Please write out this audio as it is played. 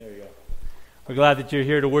We're glad that you're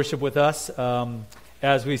here to worship with us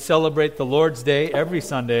as we celebrate the Lord's Day every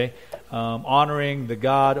Sunday, honoring the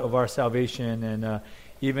God of our salvation. And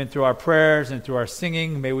even through our prayers and through our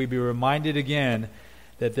singing, may we be reminded again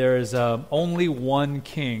that there is only one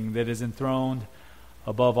King that is enthroned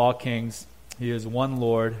above all kings. He is one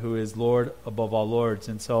Lord who is Lord above all lords.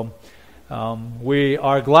 And so we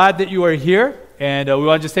are glad that you are here, and we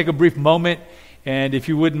want to just take a brief moment. And if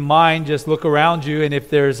you wouldn't mind, just look around you, and if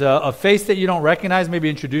there's a face that you don't recognize, maybe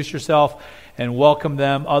introduce yourself and welcome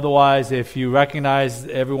them. Otherwise, if you recognize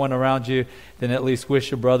everyone around you, then at least wish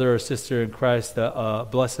your brother or sister in Christ a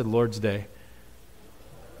blessed Lord's Day.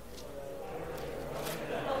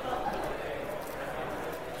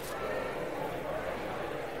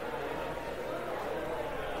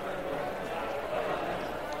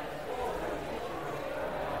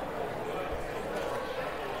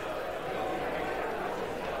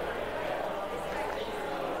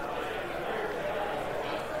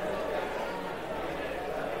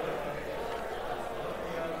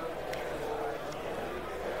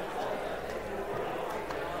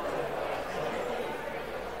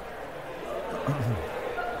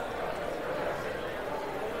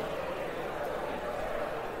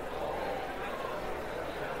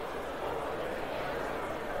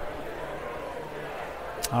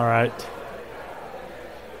 All right.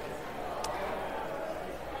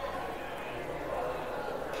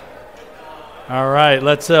 All right,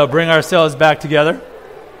 let's bring ourselves back together.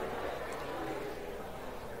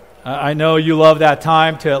 I know you love that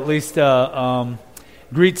time to at least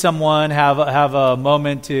greet someone, have a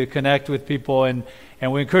moment to connect with people, and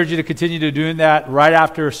we encourage you to continue to doing that right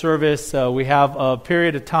after service. We have a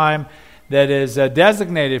period of time that is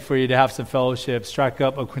designated for you to have some fellowship, strike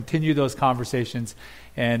up, or continue those conversations,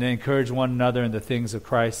 and encourage one another in the things of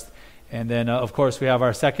Christ. And then, of course, we have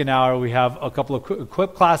our second hour. We have a couple of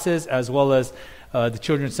equip classes as well as the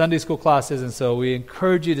children's Sunday school classes. And so we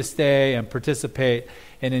encourage you to stay and participate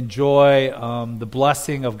and enjoy the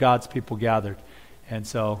blessing of God's people gathered. And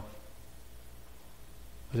so,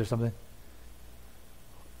 was there something?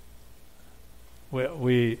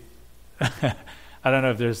 We I don't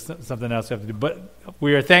know if there's something else we have to do, but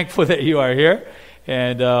we are thankful that you are here.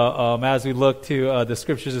 And as we look to the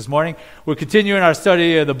scriptures this morning, we're continuing our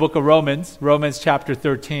study of the book of Romans, Romans chapter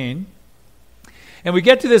 13. And we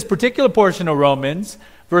get to this particular portion of Romans,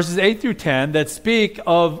 verses 8 through 10, that speak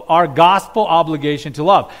of our gospel obligation to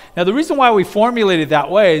love. Now, the reason why we formulated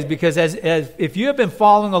that way is because as if you have been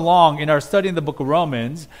following along in our study in the book of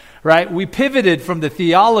Romans, right, we pivoted from the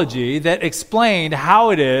theology that explained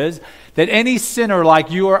how it is that any sinner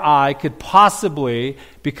like you or I could possibly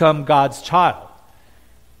become God's child.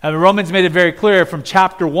 And Romans made it very clear from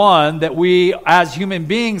chapter 1 that we, as human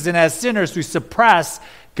beings and as sinners, we suppress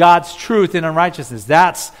God's truth in unrighteousness.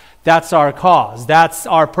 That's our cause. That's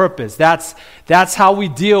our purpose. That's how we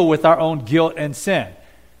deal with our own guilt and sin.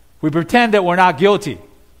 We pretend that we're not guilty.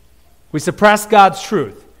 We suppress God's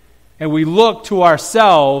truth. And we look to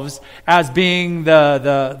ourselves as being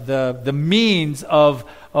the means of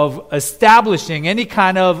establishing any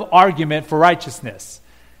kind of argument for righteousness.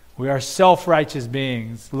 We are self-righteous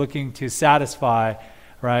beings looking to satisfy,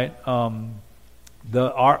 right,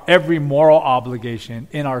 our every moral obligation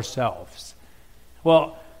in ourselves.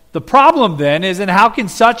 Well, the problem then is, and how can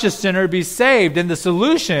such a sinner be saved? And the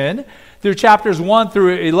solution through chapters 1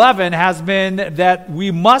 through 11 has been that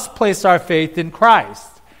we must place our faith in Christ.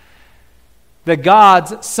 That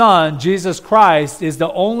God's Son, Jesus Christ, is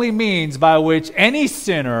the only means by which any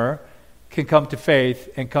sinner can come to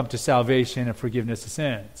faith and come to salvation and forgiveness of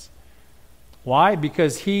sins. Why?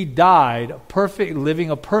 Because he died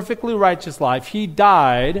living a perfectly righteous life. He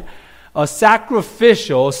died a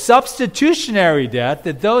sacrificial, substitutionary death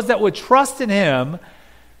that those that would trust in him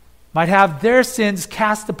might have their sins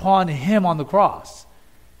cast upon him on the cross,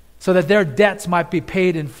 so that their debts might be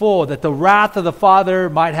paid in full, that the wrath of the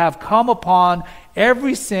Father might have come upon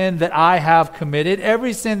every sin that I have committed,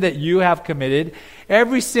 every sin that you have committed,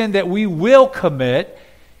 every sin that we will commit,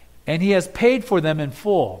 and he has paid for them in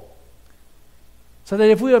full. So that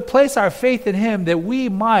if we would place our faith in him, that we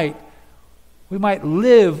might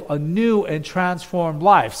live a new and transformed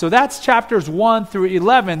life. So that's chapters 1 through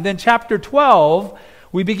 11. Then chapter 12,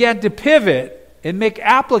 we began to pivot and make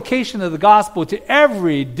application of the gospel to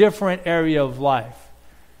every different area of life.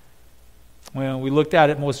 When we looked at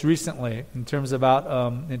it most recently in terms of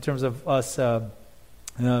us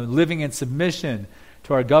living in submission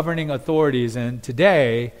to our governing authorities, and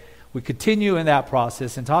today we continue in that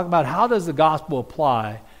process and talk about how does the gospel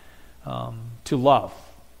apply to love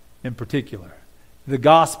in particular. The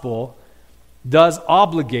gospel does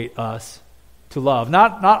obligate us to love.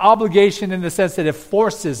 Not obligation in the sense that it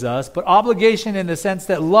forces us, but obligation in the sense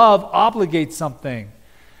that love obligates something.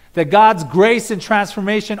 That God's grace and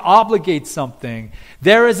transformation obligates something.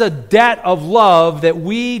 There is a debt of love that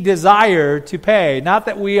we desire to pay. Not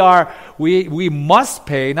that we must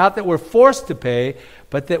pay, not that we're forced to pay,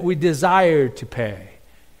 but that we desire to pay.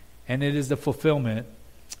 And it is the fulfillment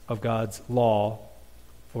of God's law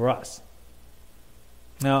for us.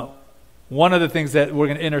 Now, one of the things that we're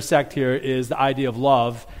going to intersect here is the idea of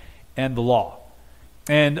love and the law.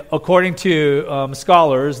 And according to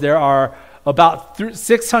scholars, there are about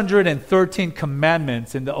 613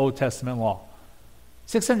 commandments in the Old Testament law.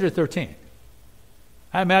 613.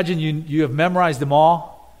 I imagine you have memorized them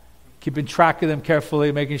all, keeping track of them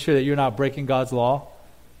carefully, making sure that you're not breaking God's law.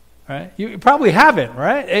 Right? You probably haven't,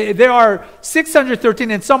 right? There are 613,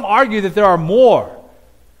 and some argue that there are more.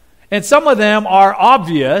 And some of them are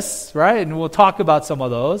obvious, right? And we'll talk about some of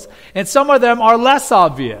those. And some of them are less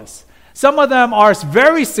obvious. Some of them are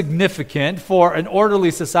very significant for an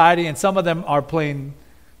orderly society, and some of them are plain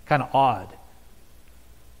kind of odd.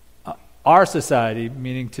 Our society,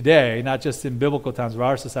 meaning today, not just in biblical times, but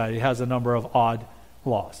our society has a number of odd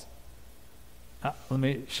laws. Let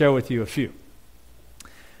me share with you a few.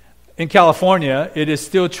 In California, it is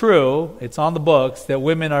still true, it's on the books, that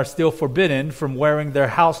women are still forbidden from wearing their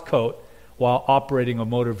house coat while operating a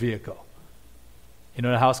motor vehicle. You know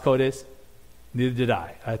what a house coat is? Neither did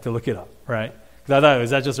I. I had to look it up, right? Because I thought,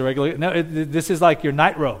 is that just a regular? No, this is like your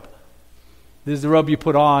night robe. This is the robe you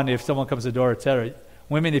put on if someone comes to the door, etc.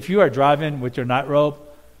 Women, if you are driving with your night robe,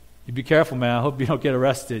 you be careful, man. I hope you don't get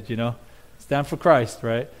arrested, Stand for Christ,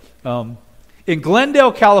 right? In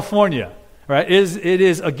Glendale, California, right, it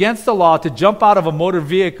is against the law to jump out of a motor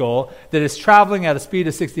vehicle that is traveling at a speed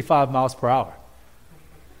of 65 miles per hour.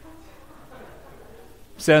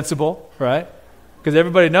 Sensible, right? Because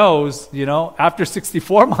everybody knows, after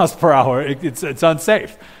 64 miles per hour, it's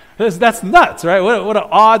unsafe. That's nuts, right? What an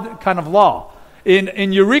odd kind of law.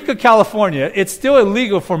 In Eureka, California, it's still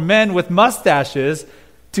illegal for men with mustaches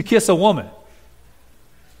to kiss a woman.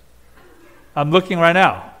 I'm looking right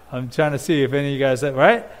now. I'm trying to see if any of you guys,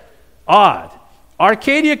 right? Odd.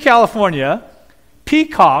 Arcadia, California,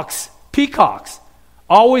 peacocks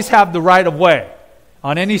always have the right of way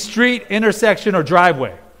on any street, intersection, or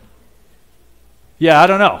driveway. Yeah, I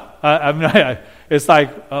don't know. It's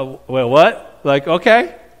like, well, what? Like,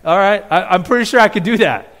 okay, all right. I'm pretty sure I could do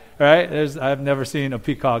that, right? I've never seen a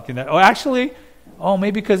peacock in that.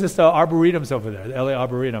 Maybe because it's the arboretums over there, the LA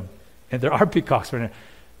Arboretum, and there are peacocks right there.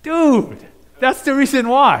 Dude, that's the reason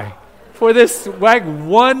why. For this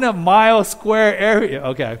 1 mile square area.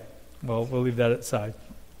 Okay, well, we'll leave that aside.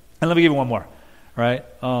 And let me give you one more, right?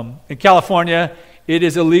 In California, it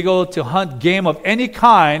is illegal to hunt game of any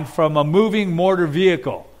kind from a moving motor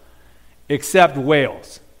vehicle, except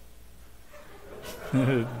whales.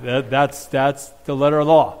 That's the letter of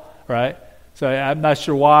the law, right? So I'm not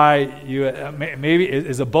sure why maybe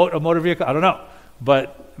is a boat a motor vehicle? I don't know.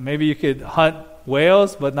 But maybe you could hunt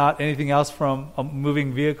whales, but not anything else from a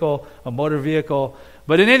moving vehicle, a motor vehicle.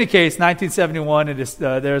 But in any case, 1971,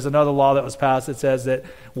 there's another law that was passed that says that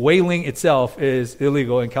whaling itself is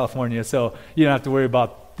illegal in California, so you don't have to worry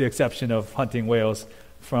about the exception of hunting whales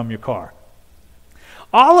from your car.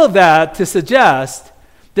 All of that to suggest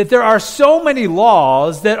that there are so many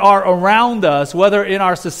laws that are around us, whether in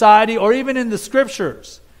our society or even in the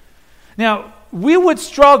scriptures. Now, we would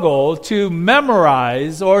struggle to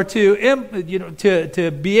memorize or to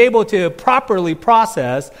be able to properly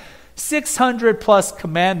process 600 plus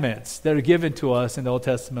commandments that are given to us in the Old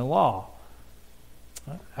Testament law.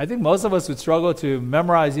 I think most of us would struggle to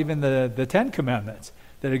memorize even the 10 commandments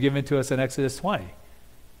that are given to us in Exodus 20.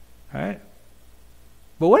 Right?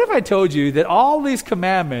 But what if I told you that all these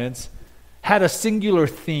commandments had a singular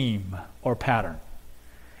theme or pattern?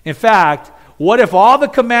 In fact, what if all the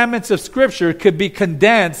commandments of Scripture could be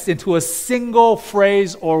condensed into a single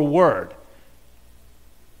phrase or word?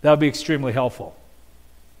 That would be extremely helpful.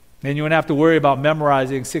 Then you wouldn't have to worry about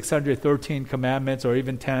memorizing 613 commandments or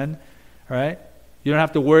even 10, right? You don't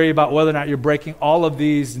have to worry about whether or not you're breaking all of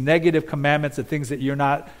these negative commandments, the things that you're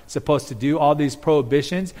not supposed to do, all these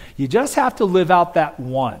prohibitions. You just have to live out that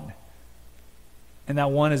one. And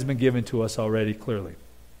that one has been given to us already clearly.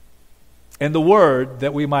 And the word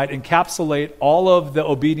that we might encapsulate all of the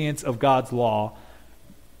obedience of God's law,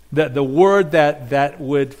 that the word that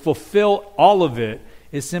would fulfill all of it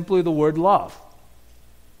is simply the word love.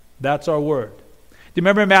 That's our word. Do you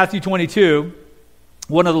remember in Matthew 22,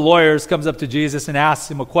 one of the lawyers comes up to Jesus and asks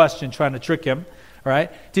him a question, trying to trick him,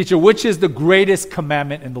 right? Teacher, which is the greatest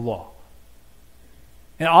commandment in the law?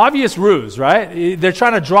 An obvious ruse, right? They're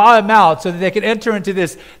trying to draw him out so that they can enter into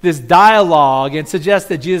this dialogue and suggest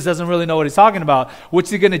that Jesus doesn't really know what he's talking about. Which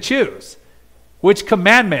is he going to choose? Which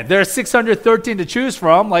commandment? There are 613 to choose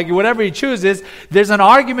from. Like whatever he chooses, there's an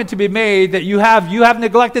argument to be made that you have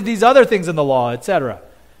neglected these other things in the law, etc.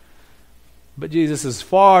 But Jesus is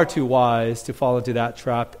far too wise to fall into that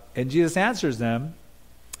trap. And Jesus answers them,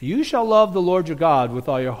 "You shall love the Lord your God with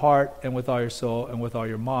all your heart and with all your soul and with all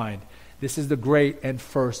your mind. This is the great and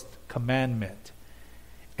first commandment.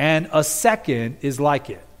 And a second is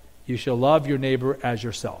like it. You shall love your neighbor as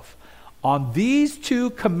yourself. On these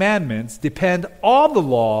two commandments depend all the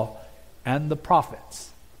law and the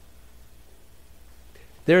prophets."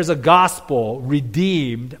 There's a gospel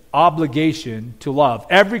redeemed obligation to love.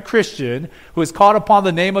 Every Christian who has called upon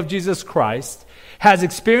the name of Jesus Christ has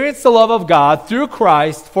experienced the love of God through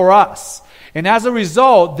Christ for us. And as a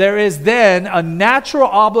result, there is then a natural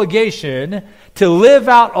obligation to live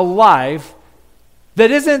out a life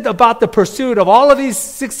that isn't about the pursuit of all of these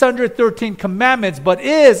 613 commandments, but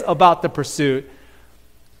is about the pursuit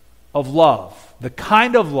of love, the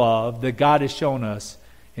kind of love that God has shown us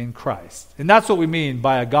in Christ. And that's what we mean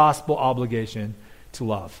by a gospel obligation to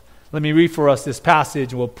love. Let me read for us this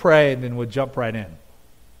passage, and we'll pray, and then we'll jump right in.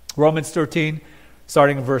 Romans 13,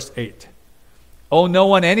 starting in verse 8. "Owe no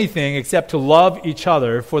one anything except to love each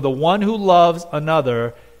other, for the one who loves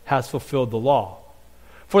another has fulfilled the law.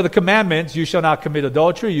 For the commandments, you shall not commit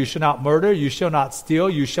adultery, you shall not murder, you shall not steal,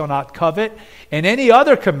 you shall not covet, and any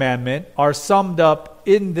other commandment are summed up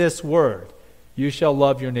in this word: you shall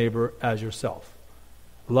love your neighbor as yourself.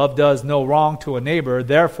 Love does no wrong to a neighbor,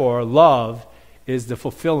 therefore love is the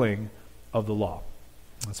fulfilling of the law."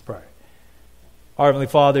 Let's pray. Our Heavenly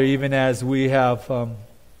Father, even as we have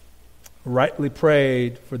rightly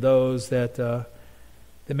prayed for those that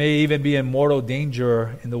may even be in mortal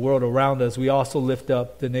danger in the world around us, we also lift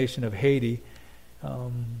up the nation of Haiti,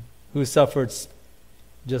 who suffered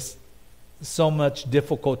just so much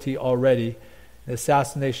difficulty already. The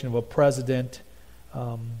assassination of a president,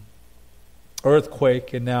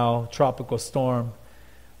 earthquake, and now tropical storm.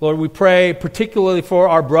 Lord, we pray particularly for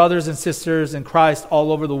our brothers and sisters in Christ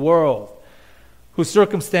all over the world, whose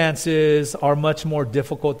circumstances are much more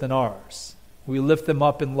difficult than ours. We lift them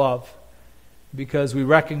up in love because we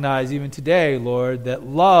recognize even today, Lord, that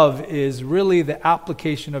love is really the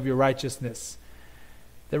application of your righteousness.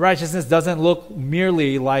 That righteousness doesn't look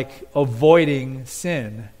merely like avoiding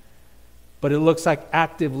sin, but it looks like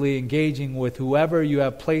actively engaging with whoever you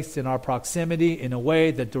have placed in our proximity in a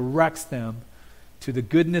way that directs them to the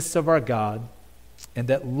goodness of our God and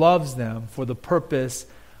that loves them for the purpose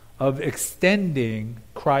of extending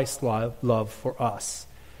Christ's love for us.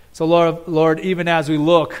 So Lord, even as we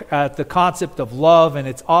look at the concept of love and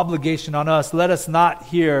its obligation on us, let us not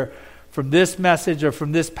hear from this message or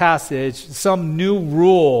from this passage some new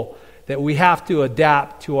rule that we have to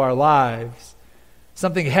adapt to our lives,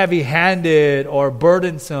 something heavy-handed or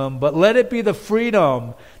burdensome, but let it be the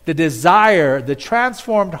freedom, the desire, the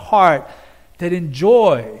transformed heart that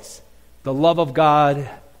enjoys the love of God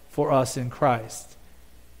for us in Christ,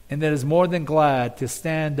 and that is more than glad to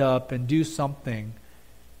stand up and do something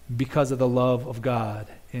because of the love of God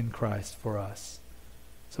in Christ for us.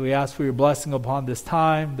 So we ask for your blessing upon this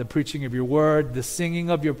time, the preaching of your word, the singing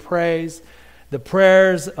of your praise, the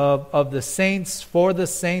prayers of the saints for the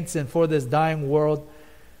saints and for this dying world.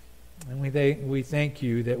 And we thank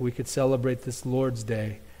you that we could celebrate this Lord's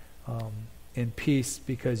Day in peace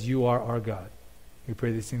because you are our God. We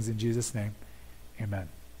pray these things in Jesus' name. Amen.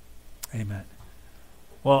 Amen.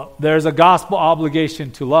 Well, there's a gospel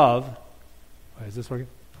obligation to love. Wait, is this working?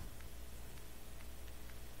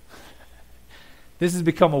 This has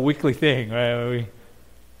become a weekly thing, right?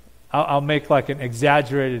 I'll make like an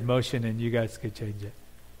exaggerated motion and you guys could change it.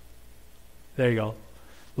 There you go.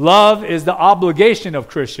 Love is the obligation of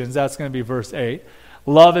Christians. That's going to be verse 8.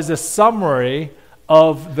 Love is a summary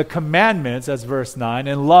of the commandments. That's verse 9.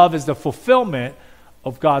 And love is the fulfillment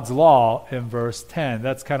of God's law in verse 10.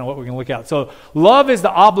 That's kind of what we're going to look at. So love is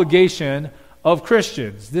the obligation of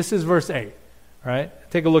Christians. This is verse 8, right?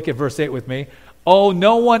 Take a look at verse 8 with me. Owe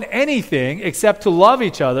no one anything except to love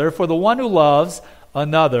each other, for the one who loves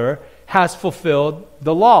another has fulfilled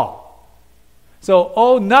the law. So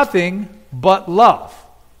owe nothing but love.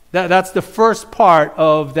 That's the first part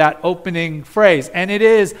of that opening phrase. And it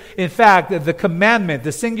is, in fact, the commandment,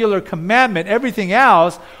 the singular commandment. Everything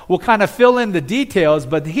else will kind of fill in the details,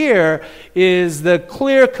 but here is the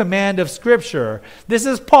clear command of Scripture. This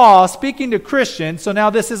is Paul speaking to Christians, so now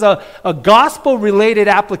this is a gospel-related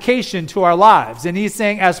application to our lives. And he's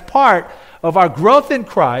saying, as part of our growth in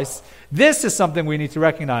Christ, this is something we need to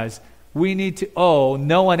recognize. we need to owe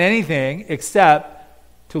no one anything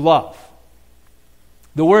except to love.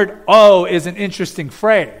 The word owe is an interesting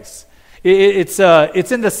phrase. It's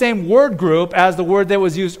in the same word group as the word that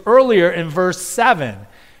was used earlier in verse 7.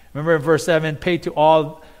 Remember in verse 7, pay to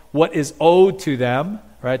all what is owed to them,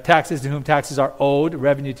 right? Taxes to whom taxes are owed,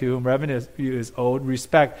 revenue to whom revenue is owed,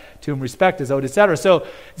 respect to whom respect is owed, etc.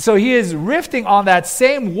 So he is riffing on that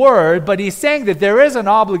same word, but he's saying that there is an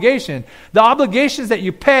obligation. The obligations that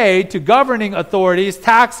you pay to governing authorities,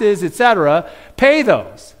 taxes, etc., pay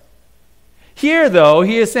those. Here, though,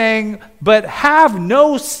 he is saying, but have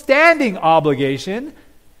no standing obligation,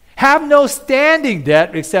 have no standing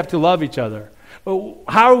debt except to love each other.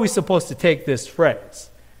 How are we supposed to take this phrase?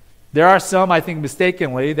 There are some, I think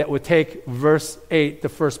mistakenly, that would take verse 8, the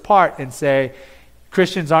first part, and say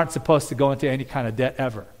Christians aren't supposed to go into any kind of debt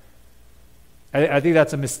ever. I think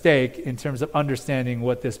that's a mistake in terms of understanding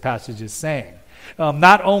what this passage is saying.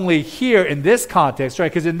 Not only here in this context, right?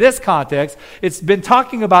 Because in this context, it's been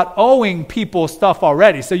talking about owing people stuff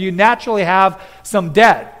already. So you naturally have some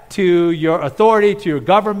debt to your authority, to your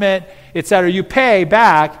government, etc. You pay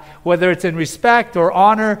back, whether it's in respect or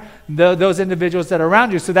honor those individuals that are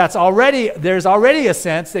around you. So there's already a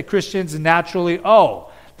sense that Christians naturally owe.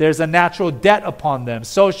 There's a natural debt upon them,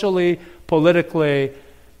 socially, politically,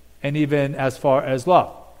 and even as far as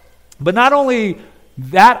love. But not only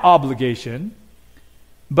that obligation,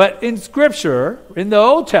 but in Scripture, in the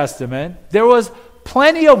Old Testament, there was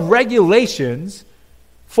plenty of regulations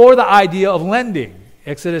for the idea of lending.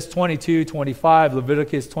 Exodus 22:25,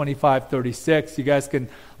 Leviticus 25:36. You guys can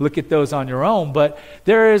look at those on your own. But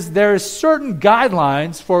there is certain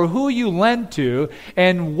guidelines for who you lend to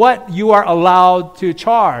and what you are allowed to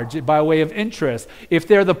charge by way of interest. If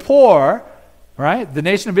they're the poor, right, the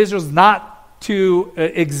nation of Israel is not to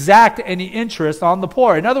exact any interest on the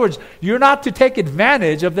poor. In other words, you're not to take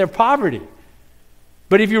advantage of their poverty.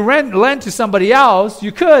 But if you lend to somebody else,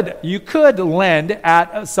 you could lend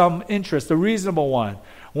at some interest, a reasonable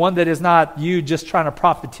one that is not you just trying to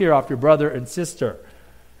profiteer off your brother and sister.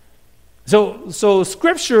 So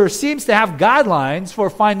Scripture seems to have guidelines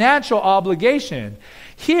for financial obligation.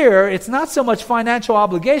 Here, it's not so much financial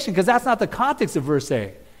obligation because that's not the context of verse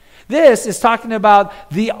 8. This is talking about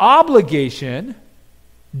the obligation,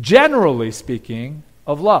 generally speaking,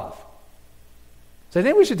 of love. So I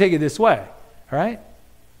think we should take it this way, all right?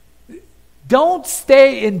 Don't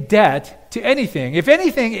stay in debt to anything. If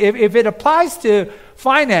anything, if it applies to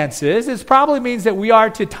finances, it probably means that we are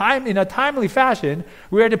in a timely fashion,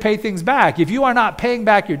 we are to pay things back. If you are not paying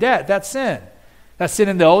back your debt, that's sin. That's sin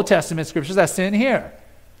in the Old Testament Scriptures, that's sin here.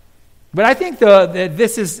 But I think that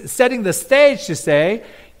this is setting the stage to say,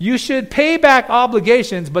 you should pay back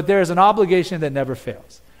obligations, but there is an obligation that never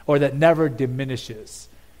fails or that never diminishes.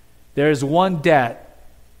 There is one debt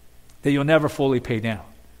that you'll never fully pay down,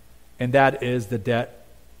 and that is the debt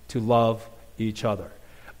to love each other.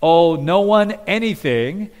 Owe no one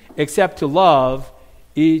anything except to love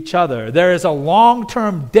each other. There is a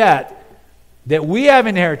long-term debt that we have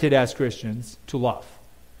inherited as Christians to love.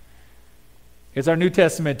 It's our New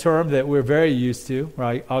Testament term that we're very used to,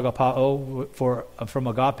 right? Agapao, from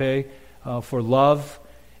agape, for love.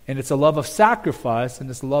 And it's a love of sacrifice, and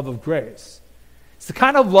it's a love of grace. It's the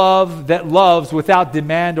kind of love that loves without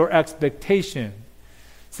demand or expectation.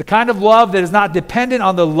 It's the kind of love that is not dependent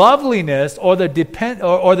on the loveliness or the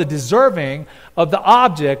deserving of the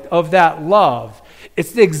object of that love.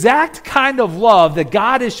 It's the exact kind of love that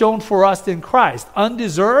God has shown for us in Christ.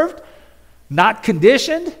 Undeserved, not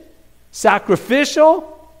conditioned,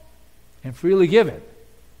 sacrificial, and freely given.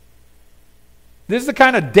 This is the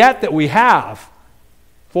kind of debt that we have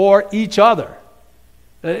for each other.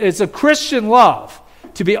 It's a Christian love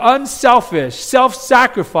to be unselfish,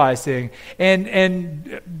 self-sacrificing,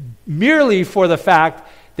 and merely for the fact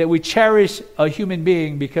that we cherish a human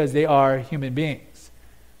being because they are human beings.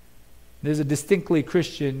 There's a distinctly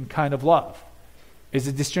Christian kind of love. It's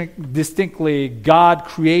a distinctly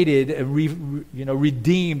God-created,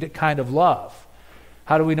 redeemed kind of love.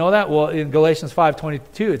 How do we know that? Well, in Galatians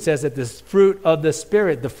 5:22, it says that this fruit of the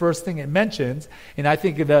Spirit, the first thing it mentions, and I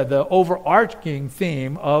think the overarching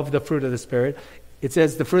theme of the fruit of the Spirit, it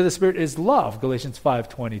says the fruit of the Spirit is love, Galatians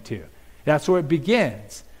 5:22. That's where it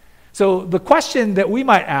begins. So the question that we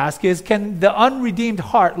might ask is, can the unredeemed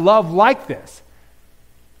heart love like this?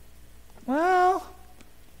 Well,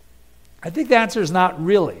 I think the answer is not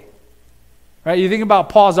really. Right? You think about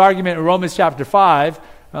Paul's argument in Romans chapter 5,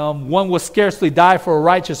 one will scarcely die for a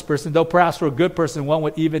righteous person, though perhaps for a good person one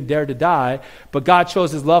would even dare to die. But God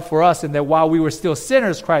shows his love for us in that while we were still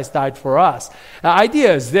sinners, Christ died for us. The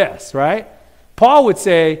idea is this, right? Paul would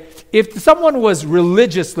say, if someone was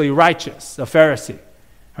religiously righteous, a Pharisee,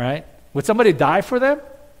 right, would somebody die for them?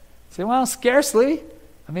 Say, well, scarcely.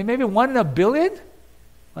 I mean, maybe 1 in a billion?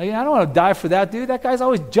 Like, I don't want to die for that dude. That guy's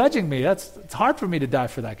always judging me. It's hard for me to die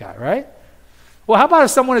for that guy, right? Well, how about if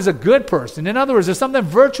someone is a good person? In other words, there's something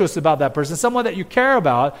virtuous about that person, someone that you care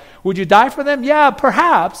about. Would you die for them? Yeah,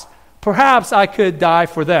 perhaps. Perhaps I could die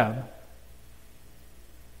for them.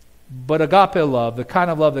 But agape love, the kind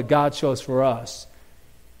of love that God shows for us,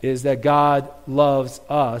 is that God loves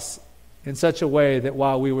us in such a way that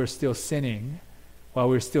while we were still sinning, while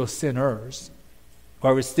we were still sinners,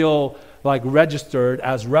 while we're still like registered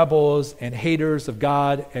as rebels and haters of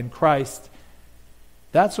God and Christ,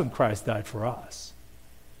 that's when Christ died for us.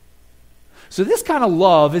 So this kind of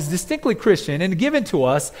love is distinctly Christian and given to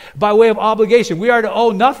us by way of obligation. We are to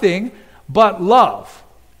owe nothing but love.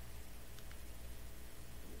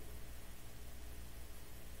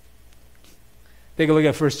 Take a look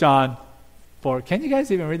at 1 John 4. Can you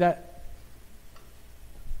guys even read that?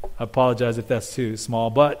 I apologize if that's too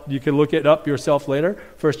small, but you can look it up yourself later.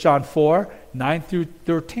 1 John 4, 9 through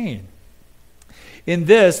 13. In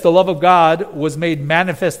this, the love of God was made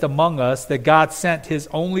manifest among us, that God sent his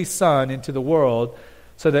only Son into the world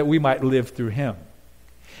so that we might live through him.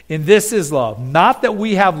 In this is love, not that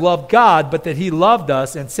we have loved God, but that he loved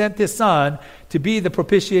us and sent his Son to be the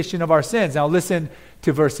propitiation of our sins. Now listen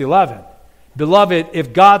to verse 11. Beloved,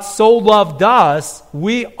 if God so loved us,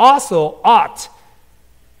 we also ought.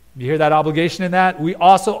 You hear that obligation in that? We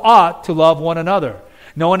also ought to love one another.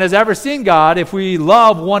 No one has ever seen God. If we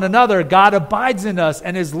love one another, God abides in us,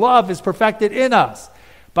 and his love is perfected in us.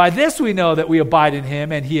 By this we know that we abide in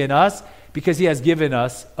him and he in us, because he has given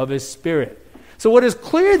us of his Spirit. So what is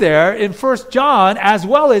clear there in 1 John, as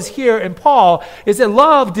well as here in Paul, is that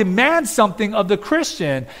love demands something of the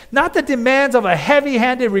Christian. Not the demands of a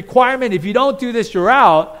heavy-handed requirement, if you don't do this, you're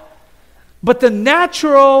out. But the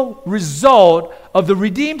natural result of the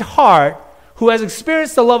redeemed heart who has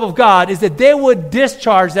experienced the love of God is that they would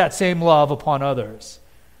discharge that same love upon others.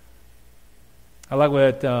 I like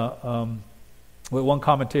what one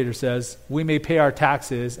commentator says, we may pay our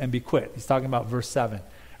taxes and be quit. He's talking about verse 7,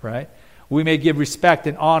 right? We may give respect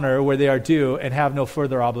and honor where they are due and have no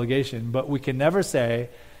further obligation, but we can never say,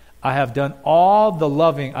 I have done all the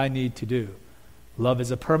loving I need to do. Love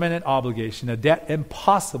is a permanent obligation, a debt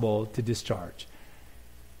impossible to discharge.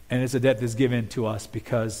 And it's a debt that's given to us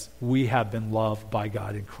because we have been loved by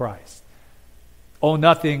God in Christ. Owe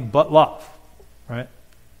nothing but love, right?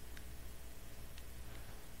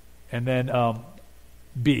 And then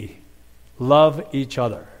B, love each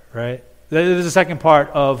other, right? There's the second part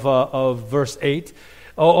of verse 8.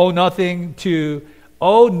 Owe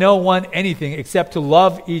no one anything except to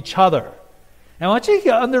love each other. And I want you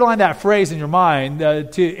to underline that phrase in your mind,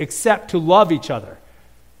 to love each other.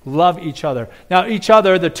 Love each other. Now, each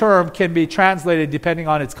other, the term can be translated, depending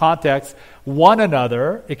on its context, one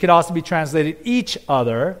another. It can also be translated each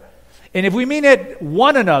other. And if we mean it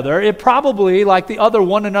one another, it probably, like the other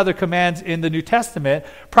one another commands in the New Testament,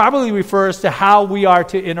 probably refers to how we are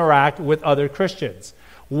to interact with other Christians.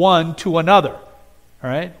 One to another. All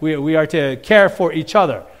right? We are to care for each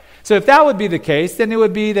other. So if that would be the case, then it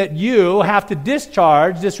would be that you have to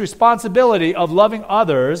discharge this responsibility of loving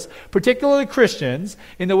others, particularly Christians,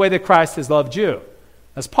 in the way that Christ has loved you.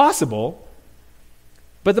 That's possible.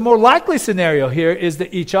 But the more likely scenario here is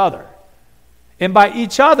the each other. And by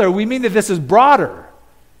each other, we mean that this is broader.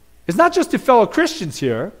 It's not just to fellow Christians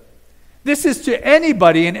here. This is to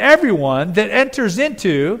anybody and everyone that enters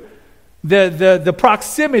into the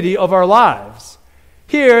proximity of our lives.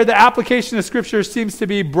 Here, the application of Scripture seems to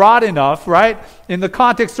be broad enough, right? In the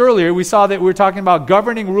context earlier, we saw that we were talking about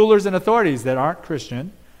governing rulers and authorities that aren't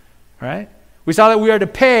Christian, right? We saw that we are to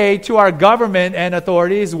pay to our government and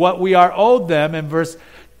authorities what we are owed them in verse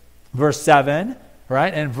 7,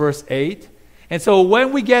 right? And verse 8. And so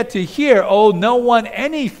when we get to here, owe no one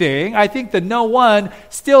anything, I think the no one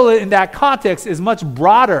still in that context is much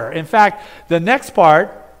broader. In fact, the next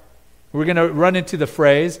part, we're going to run into the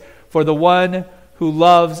phrase, for the one who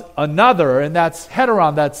loves another, and that's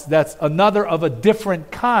heteron, that's another of a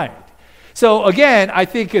different kind. So again, I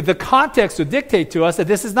think the context would dictate to us that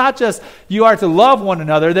this is not just you are to love one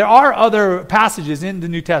another. There are other passages in the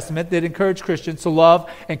New Testament that encourage Christians to love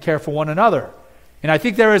and care for one another. And I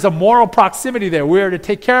think there is a moral proximity there. We are to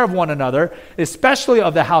take care of one another, especially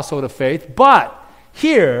of the household of faith. But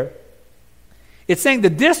here, it's saying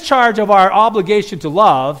the discharge of our obligation to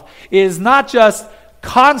love is not just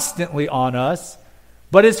constantly on us,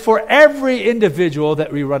 but it's for every individual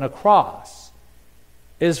that we run across.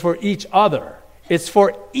 It is for each other. It's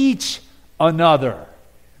for each another.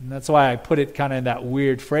 And that's why I put it kind of in that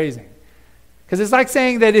weird phrasing. Because it's like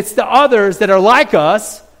saying that it's the others that are like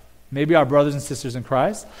us, maybe our brothers and sisters in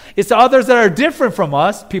Christ. It's the others that are different from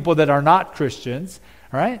us, people that are not Christians,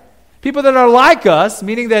 right? People that are like us,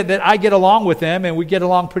 meaning that I get along with them and we get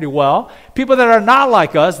along pretty well. People that are not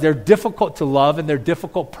like us, they're difficult to love and they're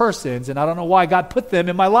difficult persons, and I don't know why God put them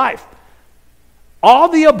in my life. All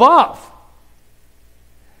the above.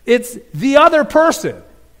 It's the other person,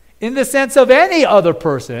 in the sense of any other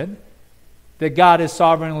person that God has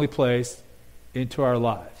sovereignly placed into our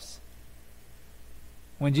lives.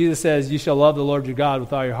 When Jesus says, you shall love the Lord your God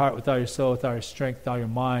with all your heart, with all your soul, with all your strength, with all your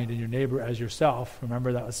mind, and your neighbor as yourself.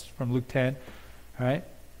 Remember, that was from Luke 10, right?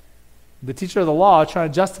 The teacher of the law, trying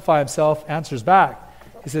to justify himself, answers back.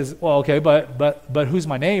 He says, well, okay, but who's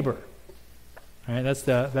my neighbor? Right? That's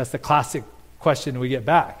the classic question we get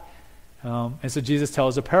back. And so Jesus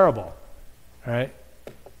tells a parable, right?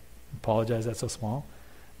 Apologize, that's so small.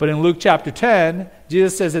 But in Luke chapter 10,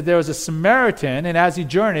 Jesus says that there was a Samaritan, and as he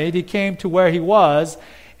journeyed, he came to where he was,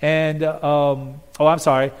 and, there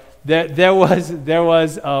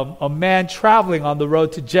was a man traveling on the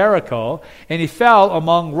road to Jericho, and he fell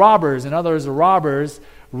among robbers. In other words, the robbers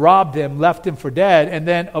robbed him, left him for dead, and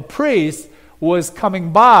then a priest was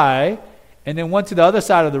coming by, and then went to the other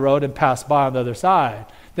side of the road and passed by on the other side.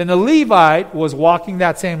 Then the Levite was walking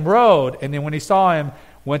that same road, and then when he saw him,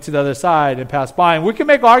 went to the other side and passed by. And we can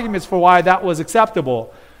make arguments for why that was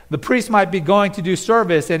acceptable. The priest might be going to do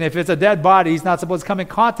service, and if it's a dead body, he's not supposed to come in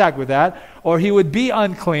contact with that, or he would be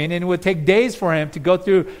unclean, and it would take days for him to go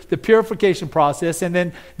through the purification process, and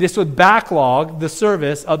then this would backlog the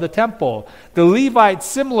service of the temple. The Levite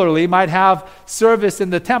similarly might have service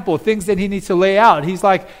in the temple, things that he needs to lay out. He's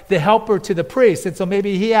like the helper to the priest, and so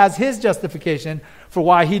maybe he has his justification for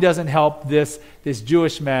why he doesn't help this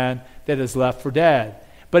Jewish man that is left for dead.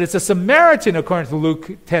 But it's a Samaritan, according to Luke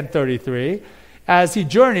 10:33, as he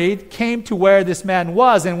journeyed, came to where this man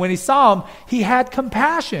was, and when he saw him, he had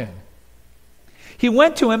compassion. He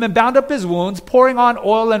went to him and bound up his wounds, pouring on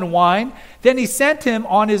oil and wine. Then he sent him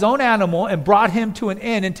on his own animal and brought him to an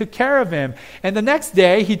inn and took care of him. And the next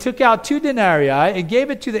day he took out 2 denarii and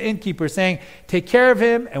gave it to the innkeeper, saying, take care of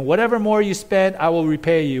him, and whatever more you spend, I will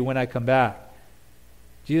repay you when I come back.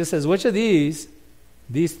 Jesus says, which of these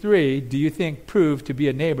 3, do you think proved to be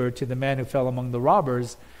a neighbor to the man who fell among the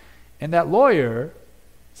robbers? And that lawyer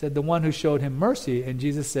said, the one who showed him mercy. And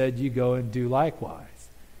Jesus said, you go and do likewise.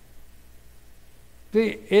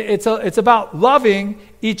 It's about loving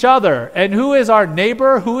each other. And who is our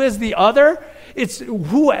neighbor? Who is the other? It's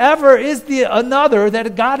whoever is the another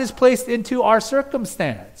that God has placed into our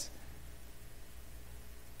circumstance.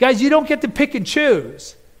 Guys, you don't get to pick and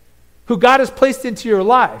choose who God has placed into your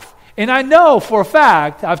life. And I know for a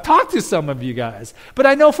fact, I've talked to some of you guys, but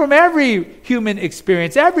I know from every human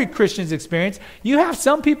experience, every Christian's experience, you have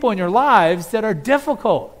some people in your lives that are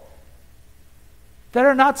difficult, that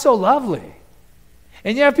are not so lovely.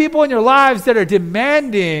 And you have people in your lives that are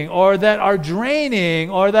demanding or that are draining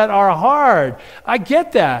or that are hard. I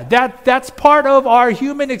get that. That's part of our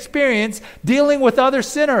human experience dealing with other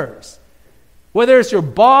sinners. Whether it's your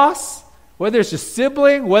boss, whether it's your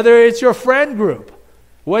sibling, whether it's your friend group,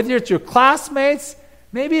 whether it's your classmates,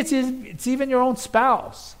 maybe it's even your own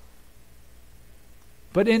spouse.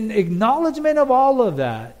 But in acknowledgement of all of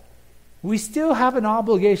that, we still have an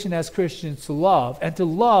obligation as Christians to love, and to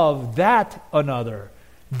love that another,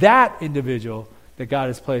 that individual that God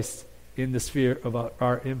has placed in the sphere of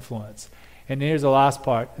our influence. And here's the last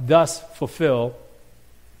part. Thus fulfill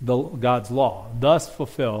God's law. Thus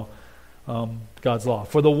fulfill God's law.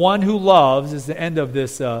 For the one who loves is the end of the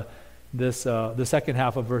second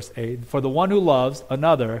half of verse 8. For the one who loves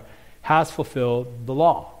another has fulfilled the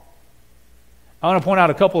law. I want to point out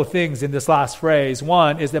a couple of things in this last phrase.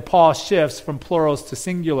 One is that Paul shifts from plurals to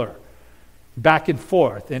singular, back and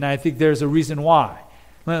forth, and I think there's a reason why.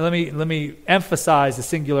 Let me emphasize the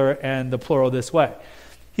singular and the plural this way.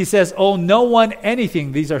 He says, "Owe no one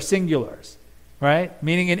anything." These are singulars, right?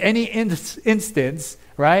 Meaning in any instance,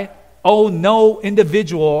 right? Owe no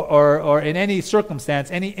individual or in any circumstance,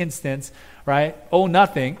 any instance, right? Owe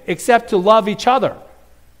nothing except to love each other.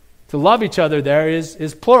 To love each other there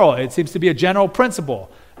is plural. It seems to be a general principle,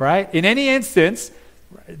 right? In any instance,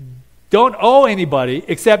 don't owe anybody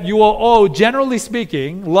except you will owe, generally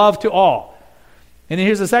speaking, love to all. And then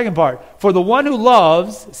here's the second part. For the one who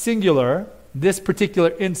loves, singular, this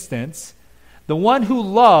particular instance, the one who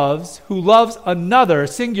loves another,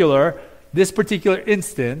 singular, this particular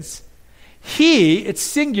instance, he, it's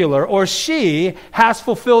singular, or she has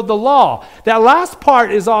fulfilled the law. That last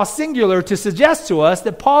part is all singular to suggest to us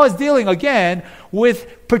that Paul is dealing again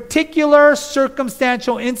with particular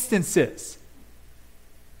circumstantial instances.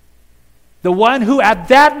 The one who at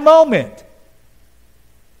that moment,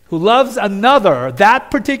 who loves another, that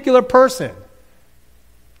particular person,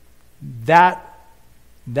 that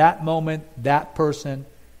moment, that person,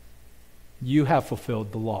 you have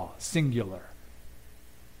fulfilled the law, singular.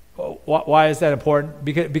 Why is that important?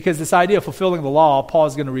 Because this idea of fulfilling the law, Paul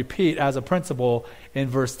is going to repeat as a principle in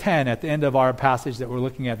verse 10 at the end of our passage that we're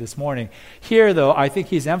looking at this morning. Here, though, I think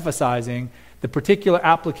he's emphasizing the particular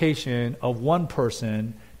application of one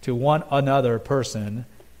person to one another person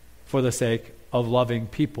for the sake of loving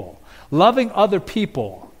people. Loving other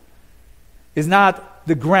people is not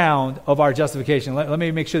the ground of our justification. Let me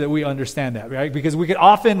make sure that we understand that, right? Because we can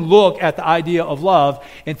often look at the idea of love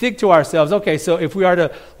and think to ourselves, okay, so if we are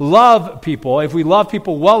to love people, if we love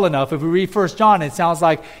people well enough, if we read 1 John, it sounds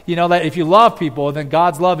like, that if you love people, then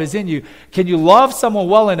God's love is in you. Can you love someone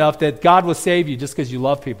well enough that God will save you just because you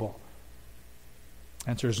love people?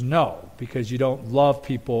 Answer is no, because you don't love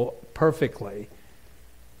people perfectly.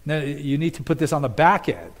 Now, you need to put this on the back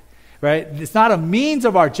end. Right? It's not a means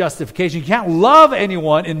of our justification. You can't love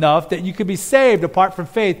anyone enough that you could be saved apart from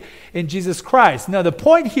faith in Jesus Christ. Now, the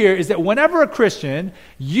point here is that whenever a Christian,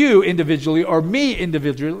 you individually or me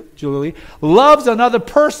individually, loves another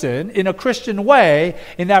person in a Christian way,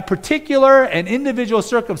 in that particular and individual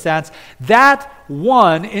circumstance, that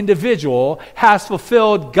one individual has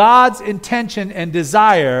fulfilled God's intention and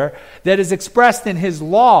desire that is expressed in His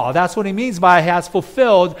law. That's what he means by has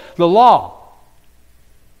fulfilled the law.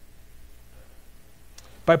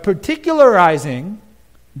 By particularizing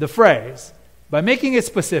the phrase, by making it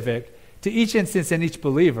specific to each instance and each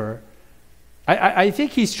believer, I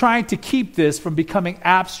think he's trying to keep this from becoming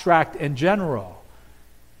abstract and general.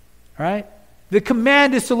 Right? The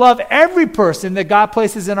command is to love every person that God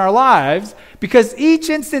places in our lives, because each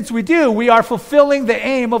instance we do, we are fulfilling the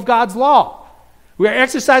aim of God's law. We are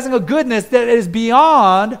exercising a goodness that is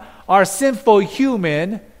beyond our sinful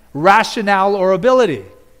human rationale or ability.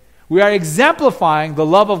 We are exemplifying the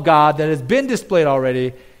love of God that has been displayed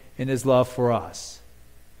already in His love for us.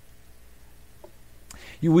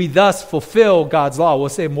 We thus fulfill God's law. We'll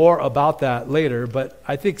say more about that later, but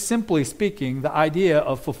I think simply speaking, the idea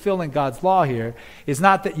of fulfilling God's law here is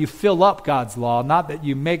not that you fill up God's law, not that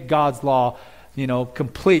you make God's law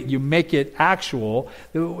complete, you make it actual.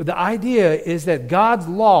 The idea is that God's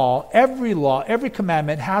law, every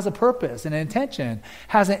commandment has a purpose, an intention,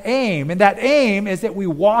 has an aim. And that aim is that we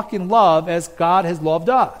walk in love as God has loved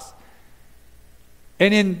us.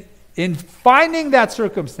 And in finding that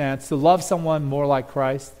circumstance to love someone more like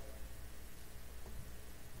Christ,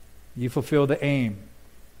 you fulfill the aim,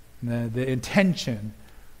 the intention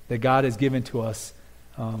that God has given to us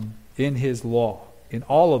in His law. In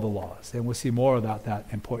all of the laws. And we'll see more about that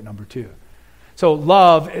in point number 2. So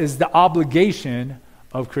love is the obligation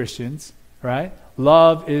of Christians, right?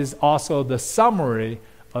 Love is also the summary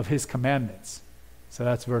of His commandments. So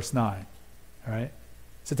that's verse 9, all right?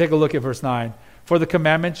 So take a look at verse 9. For the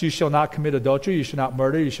commandments, you shall not commit adultery, you shall not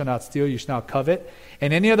murder, you shall not steal, you shall not covet.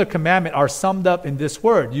 And any other commandment are summed up in this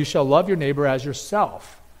word: you shall love your neighbor as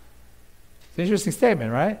yourself. It's an interesting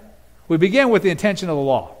statement, right? We begin with the intention of the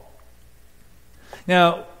law.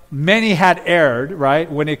 Now, many had erred, right,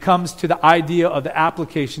 when it comes to the idea of the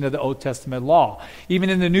application of the Old Testament law.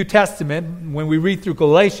 Even in the New Testament, when we read through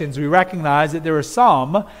Galatians, we recognize that there are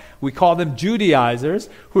some, we call them Judaizers,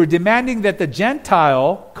 who are demanding that the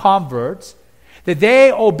Gentile converts, that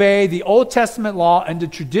they obey the Old Testament law and the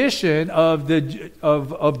tradition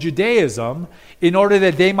of Judaism in order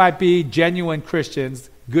that they might be genuine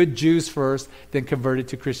Christians, good Jews first, then converted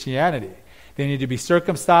to Christianity. They needed to be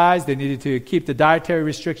circumcised. They needed to keep the dietary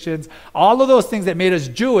restrictions. All of those things that made us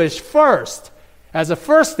Jewish first, as a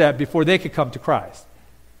first step before they could come to Christ.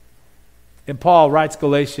 And Paul writes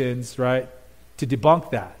Galatians, right, to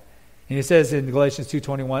debunk that. And he says in Galatians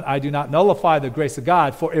 2:21, I do not nullify the grace of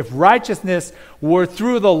God, for if righteousness were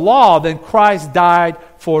through the law, then Christ died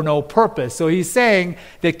for no purpose. So he's saying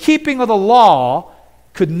that keeping of the law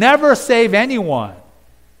could never save anyone.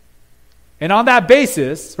 And on that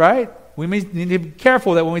basis, right, we need to be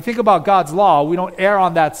careful that when we think about God's law, we don't err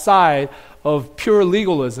on that side of pure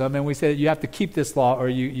legalism and we say that you have to keep this law or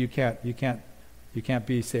you can't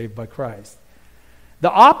be saved by Christ.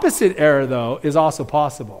 The opposite error, though, is also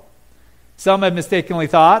possible. Some have mistakenly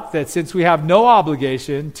thought that since we have no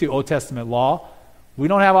obligation to Old Testament law, we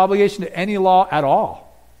don't have obligation to any law at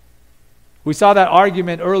all. We saw that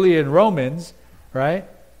argument early in Romans, right?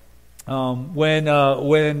 when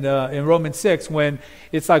in Romans 6, when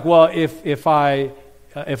it's like, well, if I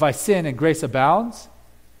sin and grace abounds,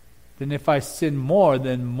 then if I sin more,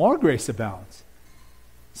 then more grace abounds.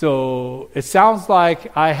 So it sounds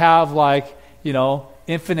like I have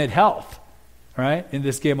infinite health, right, in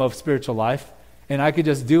this game of spiritual life, and I could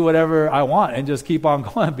just do whatever I want and just keep on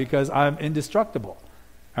going because I'm indestructible,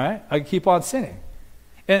 right? I keep on sinning.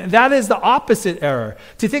 And that is the opposite error,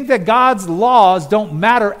 to think that God's laws don't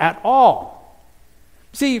matter at all.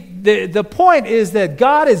 See, the point is that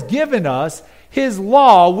God has given us His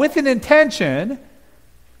law with an intention,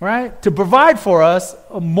 right, to provide for us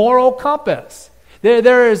a moral compass.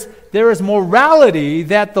 There is morality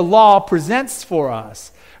that the law presents for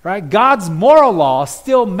us, right? God's moral law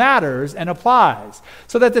still matters and applies.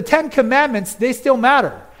 So that the 10 Commandments, they still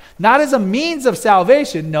matter. Not as a means of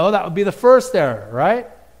salvation. No, that would be the first error, right?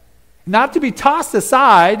 Not to be tossed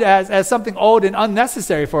aside as something old and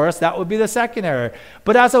unnecessary for us. That would be the second error.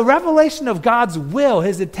 But as a revelation of God's will,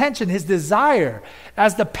 His intention, His desire,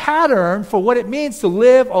 as the pattern for what it means to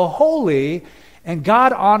live a holy and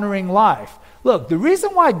God-honoring life. Look, the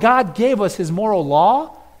reason why God gave us His moral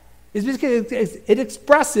law is because it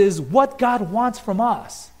expresses what God wants from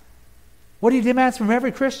us, what He demands from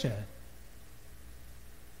every Christian.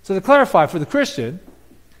 So to clarify, for the Christian,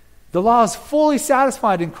 the law is fully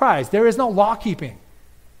satisfied in Christ. There is no law keeping.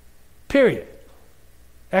 Period.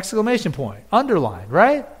 Exclamation point. Underline,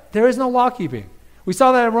 right? There is no law keeping. We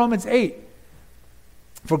saw that in Romans 8.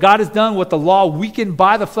 For God has done what the law weakened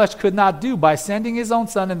by the flesh could not do. By sending His own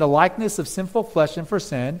Son in the likeness of sinful flesh, and for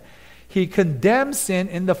sin, He condemned sin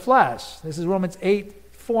in the flesh. This is Romans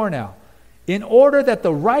 8:4 now. In order that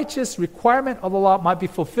the righteous requirement of the law might be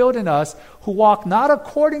fulfilled in us, who walk not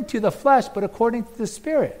according to the flesh, but according to the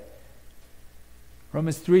Spirit.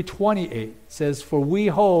 Romans 3:28 says, for we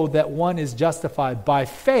hold that one is justified by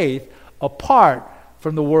faith apart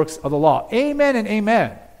from the works of the law. Amen and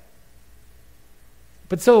amen.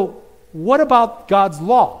 But so, what about God's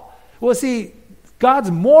law? Well, see,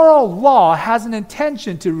 God's moral law has an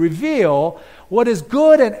intention to reveal what is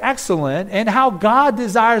good and excellent and how God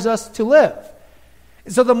desires us to live.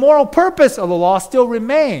 So the moral purpose of the law still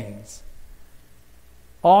remains.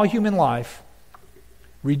 All human life,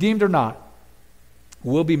 redeemed or not,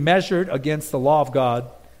 will be measured against the law of God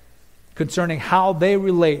concerning how they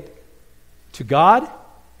relate to God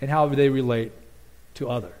and how they relate to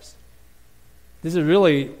others. This is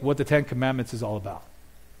really what the 10 Commandments is all about,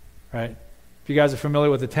 right? If you guys are familiar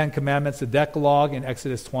with the 10 Commandments, the Decalogue in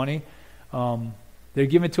Exodus 20, they're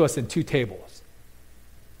given to us in 2 tables.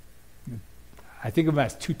 I think of them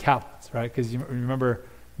as 2 tablets, right? Because you remember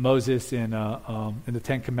Moses in the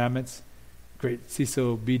 10 Commandments, great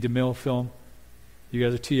Cecil B. DeMille film. You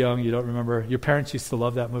guys are too young, you don't remember. Your parents used to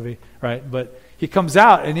love that movie, right? But he comes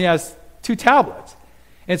out and he has 2 tablets.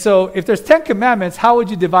 And so if there's 10 commandments, how would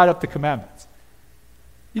you divide up the commandments?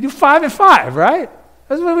 You do 5 and 5, right?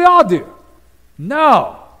 That's what we all do.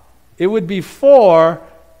 No. It would be 4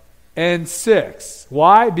 and 6.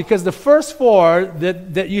 Why? Because the first 4,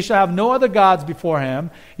 that you shall have no other gods before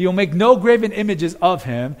Him, you will make no graven images of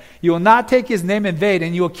Him, you will not take His name in vain,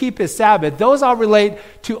 and you will keep His Sabbath. Those all relate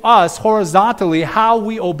to us horizontally, how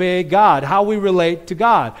we obey God, how we relate to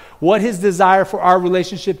God, what His desire for our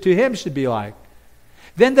relationship to Him should be like.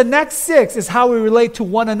 Then the next 6 is how we relate to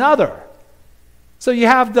one another. So you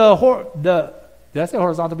have did I say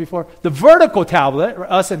horizontal before? The vertical tablet,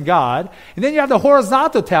 us and God. And then you have the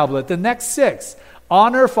horizontal tablet, the next 6.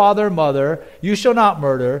 Honor father and mother. You shall not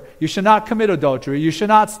murder. You shall not commit adultery. You shall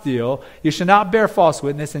not steal. You shall not bear false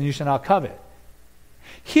witness. And you shall not covet.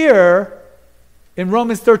 Here, in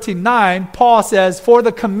Romans 13:9, Paul says, for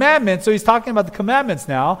the commandments, so he's talking about the commandments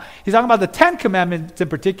now. He's talking about the 10 commandments in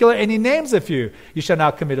particular, and he names a few. You shall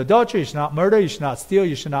not commit adultery. You shall not murder. You shall not steal.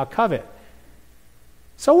 You shall not covet.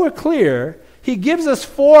 So we're clear. He gives us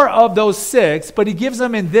 4 of those 6, but he gives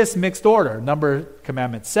them in this mixed order.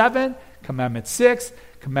 Commandment 7, Commandment 6,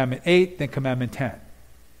 Commandment 8, then Commandment 10.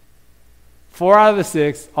 4 out of the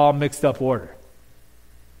 6, all mixed up order.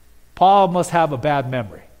 Paul must have a bad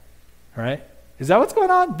memory, right? Is that what's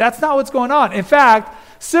going on? That's not what's going on. In fact,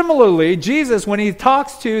 similarly, Jesus, when he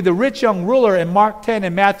talks to the rich young ruler in Mark 10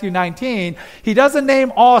 and Matthew 19, he doesn't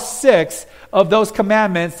name all 6 of those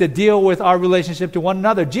commandments that deal with our relationship to one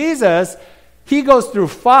another. Jesus, he goes through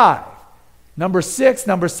 5. Number 6,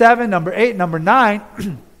 number 7, number 8, number 9,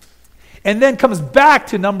 and then comes back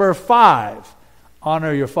to number 5.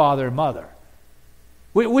 Honor your father and mother.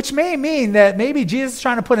 Which may mean that maybe Jesus is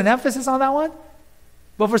trying to put an emphasis on that one,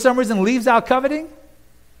 but for some reason leaves out coveting.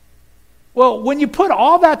 Well, when you put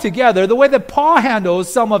all that together, the way that Paul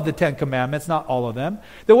handles some of the 10 commandments, not all of them,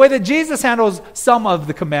 the way that Jesus handles some of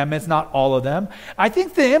the commandments, not all of them, I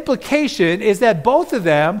think the implication is that both of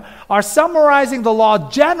them are summarizing the law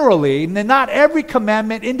generally, and not every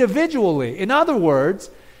commandment individually. In other words,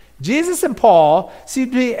 Jesus and Paul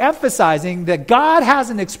seem to be emphasizing that God has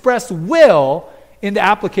an expressed will in the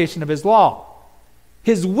application of his law.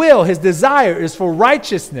 His will, his desire is for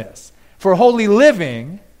righteousness, for holy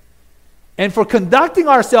living, and for conducting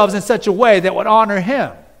ourselves in such a way that would honor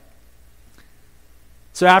him.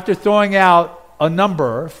 So after throwing out a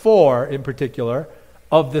number, 4 in particular,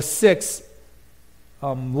 of the 6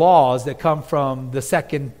 laws that come from the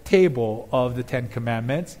second table of the 10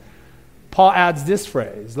 commandments, Paul adds this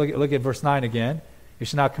phrase. Look at verse 9 again. You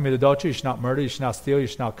should not commit adultery, you should not murder, you should not steal, you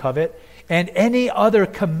should not covet, and any other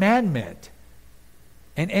commandment.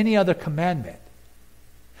 And any other commandment.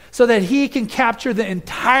 So that he can capture the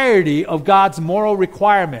entirety of God's moral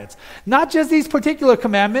requirements. Not just these particular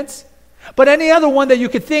commandments, but any other one that you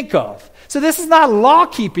could think of. So this is not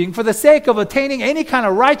law-keeping for the sake of attaining any kind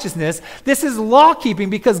of righteousness. This is law-keeping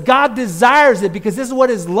because God desires it, because this is what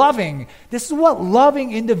is loving. This is what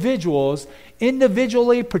loving individuals,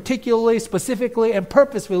 individually, particularly, specifically, and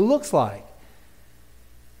purposefully looks like.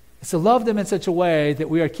 It's to love them in such a way that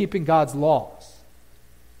we are keeping God's laws.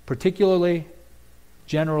 Particularly,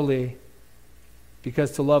 generally,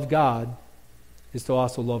 because to love God is to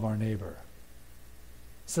also love our neighbor.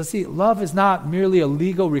 So see, love is not merely a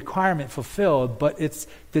legal requirement fulfilled, but it's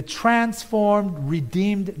the transformed,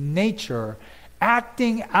 redeemed nature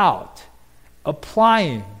acting out,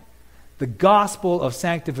 applying the gospel of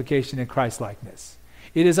sanctification and Christ-likeness.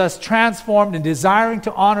 It is us transformed and desiring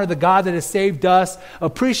to honor the God that has saved us,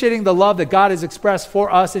 appreciating the love that God has expressed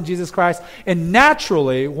for us in Jesus Christ, and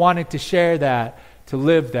naturally wanting to share that, to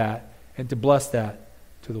live that, and to bless that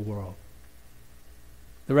to the world.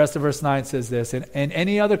 The rest of verse 9 says this, and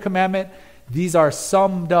any other commandment, these are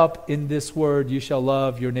summed up in this word, you shall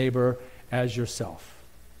love your neighbor as yourself.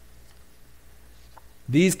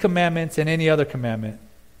 These commandments and any other commandment,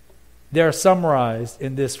 they are summarized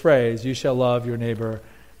in this phrase, you shall love your neighbor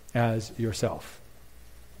as yourself.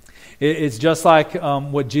 It's just like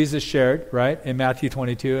what Jesus shared, right, in Matthew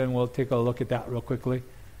 22, and we'll take a look at that real quickly.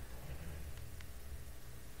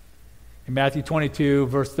 In Matthew 22,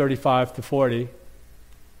 verse 35 to 40,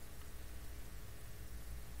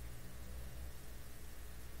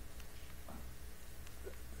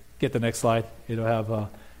 get the next slide. It'll have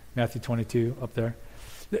Matthew 22 up there.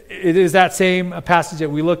 It is that same passage that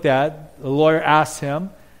we looked at. The lawyer asks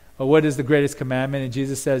him, what is the greatest commandment? And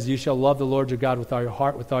Jesus says, you shall love the Lord your God with all your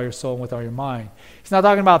heart, with all your soul, and with all your mind. He's not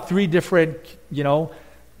talking about 3 different,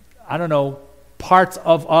 parts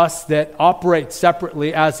of us that operate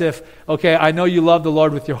separately as if, okay, I know you love the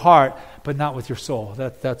Lord with your heart, but not with your soul.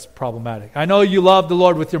 That's problematic. I know you love the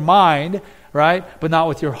Lord with your mind, right? But not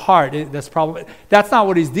with your heart. That's not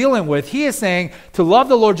what he's dealing with. He is saying to love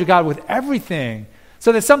the Lord your God with everything.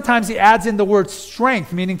 So that sometimes he adds in the word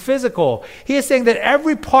strength, meaning physical. He is saying that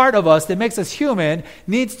every part of us that makes us human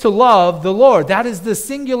needs to love the Lord. That is the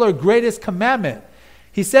singular greatest commandment.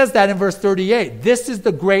 He says that in verse 38. This is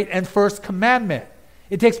the great and first commandment.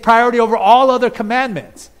 It takes priority over all other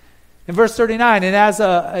commandments. In verse 39,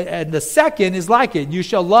 and the second is like it. You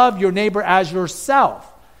shall love your neighbor as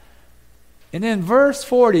yourself. And in verse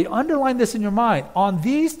 40, underline this in your mind. On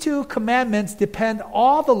these 2 commandments depend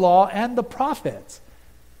all the law and the prophets.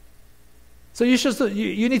 So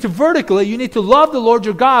you need to vertically, you need to love the Lord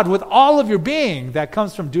your God with all of your being. That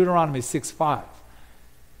comes from Deuteronomy 6:5.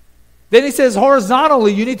 Then he says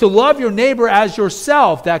horizontally, you need to love your neighbor as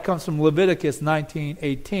yourself. That comes from Leviticus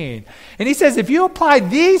 19:18. And he says if you apply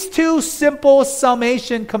these 2 simple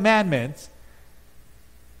summation commandments,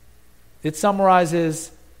 it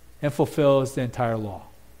summarizes and fulfills the entire law.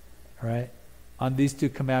 All right? On these 2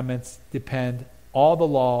 commandments depend all the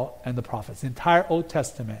law and the prophets. The entire Old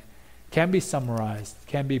Testament can be summarized,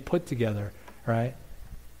 can be put together, right?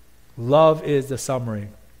 Love is the summary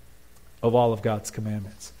of all of God's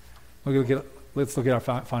commandments. Let's look at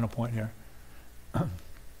our final point here.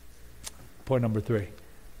 Point number 3.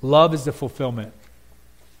 Love is the fulfillment.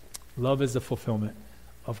 Love is the fulfillment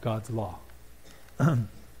of God's law.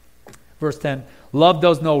 Verse 10, love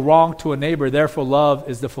does no wrong to a neighbor, therefore love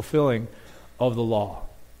is the fulfilling of the law.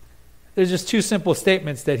 There's just 2 simple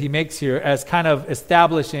statements that he makes here as kind of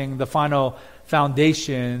establishing the final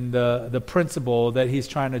foundation, the principle that he's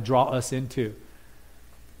trying to draw us into.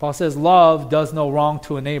 Paul says, love does no wrong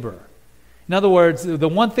to a neighbor. In other words, the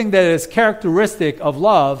one thing that is characteristic of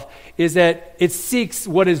love is that it seeks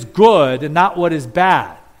what is good and not what is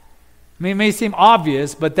bad. I mean, it may seem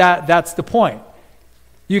obvious, but that's the point.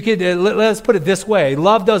 You could let's put it this way: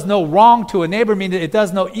 love does no wrong to a neighbor, meaning it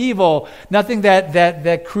does no evil, nothing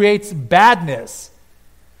that creates badness.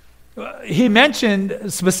 He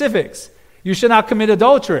mentioned specifics. You should not commit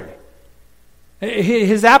adultery.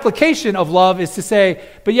 His application of love is to say,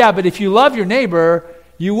 but if you love your neighbor,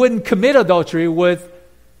 you wouldn't commit adultery with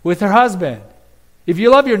her husband. If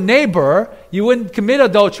you love your neighbor, you wouldn't commit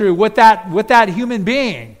adultery with that human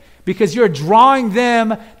being, because you're drawing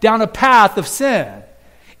them down a path of sin.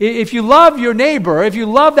 If you love your neighbor, if you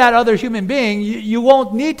love that other human being, you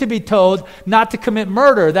won't need to be told not to commit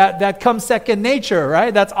murder. That comes second nature,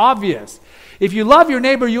 right? That's obvious. If you love your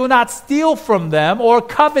neighbor, you will not steal from them or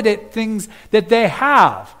covet things that they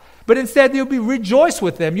have. But instead, you'll be rejoiced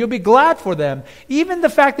with them. You'll be glad for them. Even the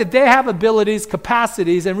fact that they have abilities,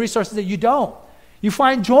 capacities, and resources that you don't. You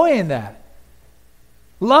find joy in that.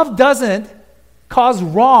 Love doesn't cause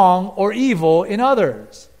wrong or evil in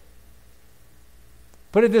others.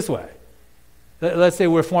 Put it this way. Let's say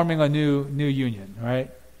we're forming a new union,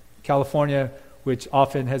 right? California, which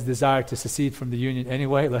often has desired to secede from the union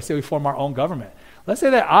anyway. Let's say we form our own government. Let's say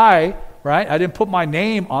that I didn't put my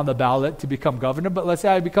name on the ballot to become governor, but let's say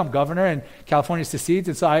I become governor and California secedes,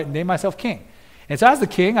 and so I name myself king. And so as the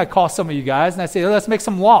king, I call some of you guys and I say, let's make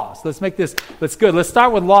some laws. Let's make this, good. Let's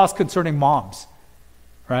start with laws concerning moms,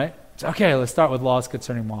 right? So, okay, let's start with laws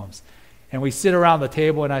concerning moms. And we sit around the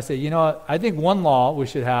table and I say, I think one law we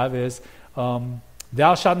should have is,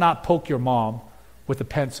 thou shalt not poke your mom with a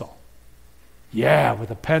pencil. Yeah, with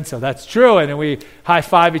a pencil. That's true. And then we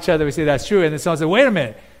high-five each other. We say, that's true. And then someone says, wait a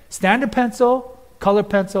minute. Standard pencil, colored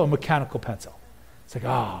pencil, or mechanical pencil? It's like,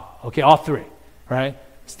 okay, all three, right?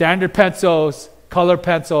 Standard pencils, colored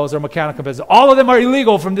pencils, or mechanical pencils. All of them are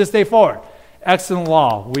illegal from this day forward. Excellent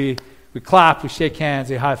law. We clap, we shake hands,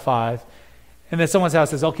 we high-five. And then someone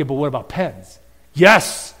else says, okay, but what about pens?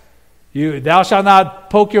 Yes. Thou shalt not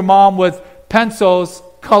poke your mom with pencils,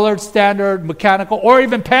 colored, standard, mechanical, or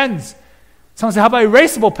even pens. Someone says, how about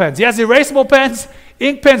erasable pens? Yes, erasable pens,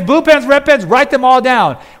 ink pens, blue pens, red pens, write them all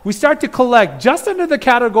down. We start to collect just under the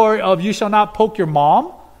category of you shall not poke your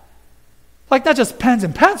mom. Like not just pens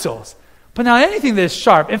and pencils, but now anything that is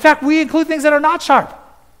sharp. In fact, we include things that are not sharp,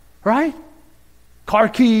 right? Car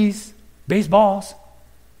keys, baseballs,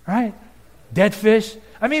 right? Dead fish.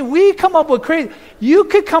 I mean, we come up with crazy. You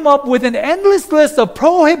could come up with an endless list of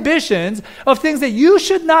prohibitions of things that you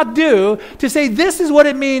should not do to say this is what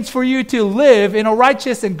it means for you to live in a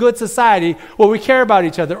righteous and good society where we care about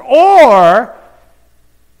each other. Or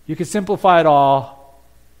you could simplify it all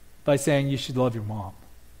by saying you should love your mom.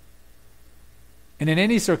 And in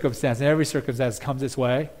any circumstance, and every circumstance comes this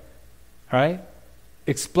way, right?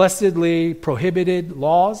 Explicitly prohibited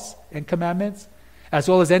laws and commandments, as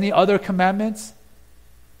well as any other commandments,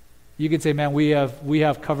 you could say, man, we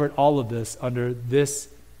have covered all of this under this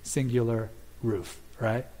singular roof,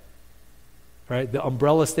 right? Right? The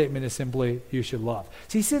umbrella statement is simply, you should love.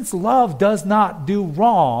 See, since love does not do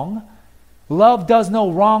wrong, love does no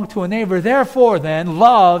wrong to a neighbor, therefore then,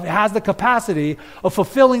 love has the capacity of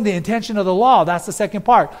fulfilling the intention of the law. That's the second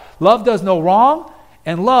part. Love does no wrong,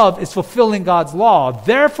 and love is fulfilling God's law.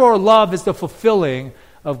 Therefore, love is the fulfilling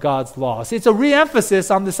of God's law. See, it's a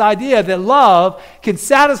re-emphasis on this idea that love can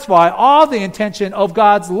satisfy all the intention of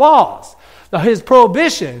God's laws, his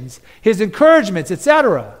prohibitions, his encouragements,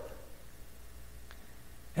 etc.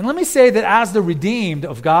 And let me say that as the redeemed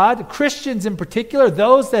of God, Christians in particular,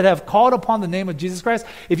 those that have called upon the name of Jesus Christ,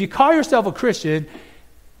 if you call yourself a Christian,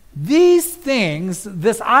 these things,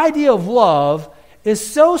 this idea of love, is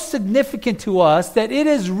so significant to us that it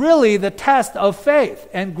is really the test of faith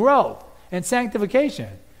and growth and sanctification.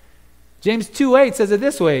 James 2:8 says it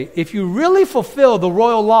this way: if you really fulfill the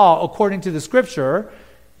royal law according to the scripture,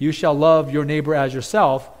 you shall love your neighbor as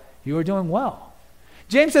yourself, you are doing well.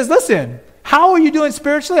 James says, listen, how are you doing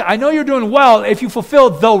spiritually? I know you're doing well if you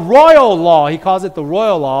fulfill the royal law. He calls it the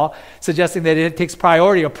royal law, suggesting that it takes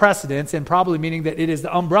priority or precedence, and probably meaning that it is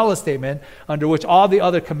the umbrella statement under which all the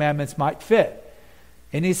other commandments might fit.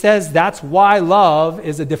 And he says that's why love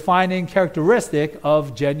is a defining characteristic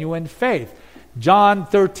of genuine faith. John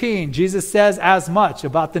 13, Jesus says as much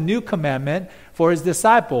about the new commandment for his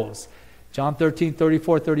disciples. John 13,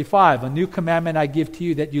 34, 35. A new commandment I give to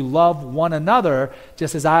you, that you love one another,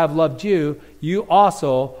 just as I have loved you, you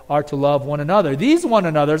also are to love one another. These one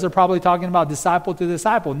another's are probably talking about disciple to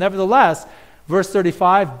disciple. Nevertheless, verse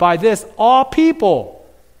 35, by this all people,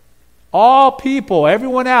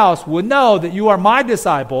 everyone else would know that you are my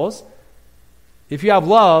disciples if you have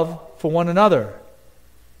love for one another.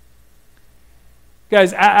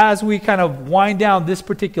 Guys, as we kind of wind down this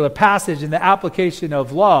particular passage and the application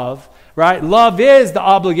of love, right? Love is the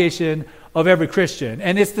obligation of every Christian.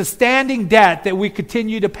 And it's the standing debt that we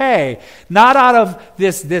continue to pay, not out of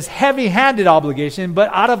this heavy-handed obligation, but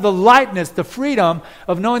out of the lightness, the freedom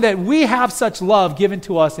of knowing that we have such love given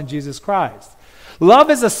to us in Jesus Christ. Love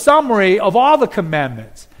is a summary of all the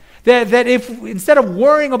commandments. That if instead of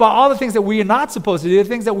worrying about all the things that we are not supposed to do, the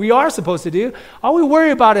things that we are supposed to do, all we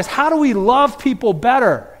worry about is how do we love people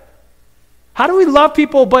better? How do we love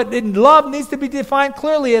people? But love needs to be defined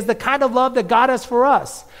clearly as the kind of love that God has for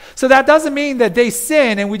us. So that doesn't mean that they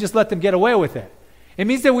sin and we just let them get away with it. It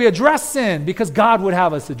means that we address sin because God would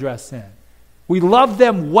have us address sin. We love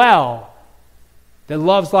them well, that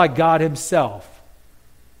loves like God himself.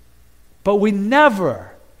 But we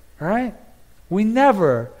never, right? We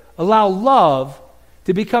never allow love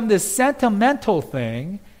to become this sentimental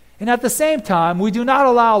thing, and at the same time, we do not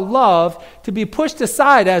allow love to be pushed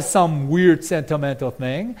aside as some weird sentimental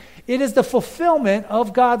thing. It is the fulfillment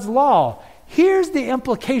of God's law. Here's the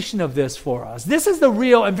implication of this for us. This is the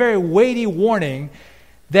real and very weighty warning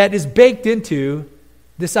that is baked into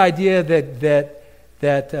this idea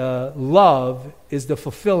that love is the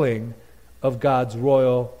fulfilling of God's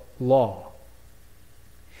royal law.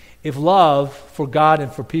 If love for God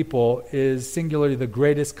and for people is singularly the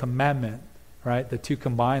greatest commandment, right, the two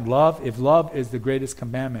combined, if love is the greatest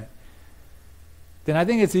commandment, then I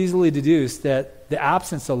think it's easily deduced that the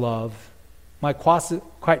absence of love might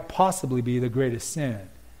quite possibly be the greatest sin.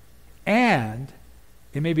 And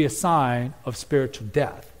it may be a sign of spiritual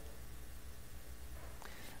death.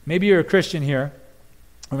 Maybe you're a Christian here,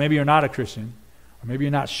 or maybe you're not a Christian, or maybe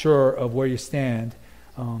you're not sure of where you stand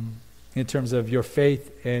in terms of your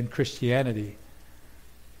faith in Christianity.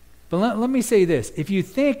 But let me say this. If you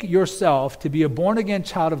think yourself to be a born-again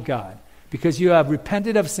child of God because you have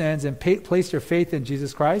repented of sins and placed your faith in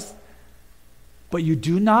Jesus Christ, but you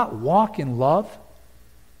do not walk in love,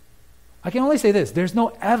 I can only say this. There's no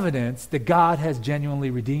evidence that God has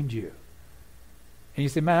genuinely redeemed you. And you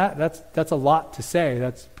say, man, that's a lot to say.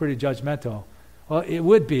 That's pretty judgmental. Well, it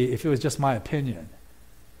would be if it was just my opinion.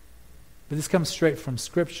 But this comes straight from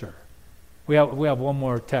Scripture. We have one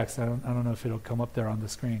more text. I don't know if it'll come up there on the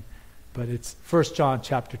screen. But it's 1 John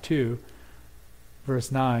chapter 2,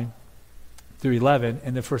 verse 9 through 11,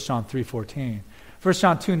 and then 1 John 3:14. 1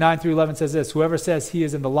 John 2, 9 through 11 says this: whoever says he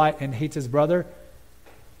is in the light and hates his brother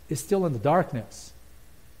is still in the darkness.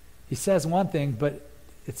 He says one thing, but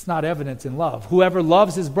it's not evidence in love. Whoever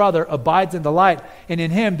loves his brother abides in the light, and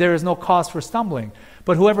in him there is no cause for stumbling.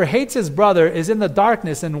 But whoever hates his brother is in the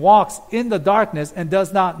darkness and walks in the darkness and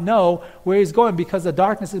does not know where he's going because the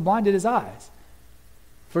darkness has blinded his eyes.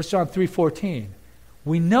 1 John 3:14.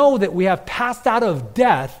 We know that we have passed out of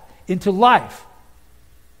death into life.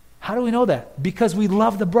 How do we know that? Because we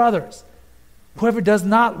love the brothers. Whoever does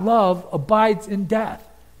not love abides in death.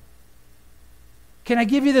 Can I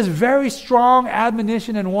give you this very strong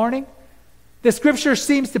admonition and warning? The Scripture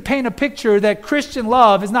seems to paint a picture that Christian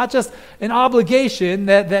love is not just an obligation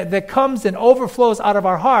that comes and overflows out of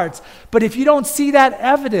our hearts, but if you don't see that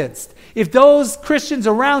evidenced, if those Christians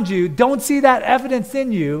around you don't see that evidence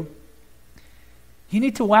in you, you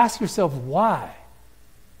need to ask yourself why.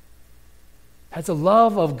 Has the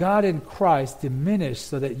love of God in Christ diminished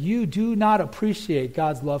so that you do not appreciate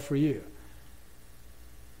God's love for you?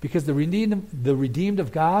 Because the redeemed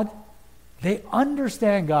of God, they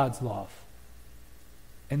understand God's love.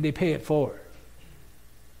 And they pay it forward.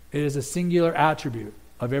 It is a singular attribute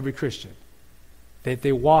of every Christian that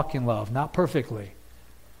they walk in love, not perfectly,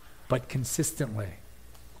 but consistently,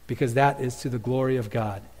 because that is to the glory of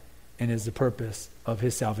God and is the purpose of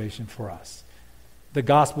his salvation for us. The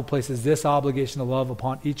gospel places this obligation of love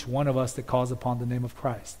upon each one of us that calls upon the name of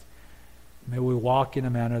Christ. May we walk in a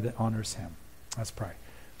manner that honors him. Let's pray.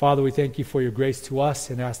 Father, we thank you for your grace to us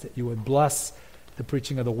and ask that you would bless the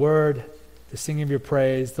preaching of the word, the singing of your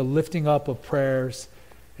praise, the lifting up of prayers,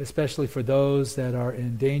 especially for those that are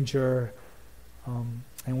in danger.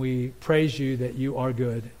 And we praise you that you are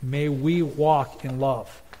good. May we walk in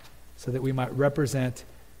love so that we might represent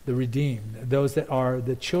the redeemed, those that are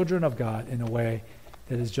the children of God in a way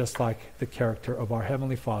that is just like the character of our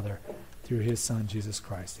Heavenly Father through his Son, Jesus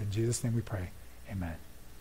Christ. In Jesus' name we pray. Amen.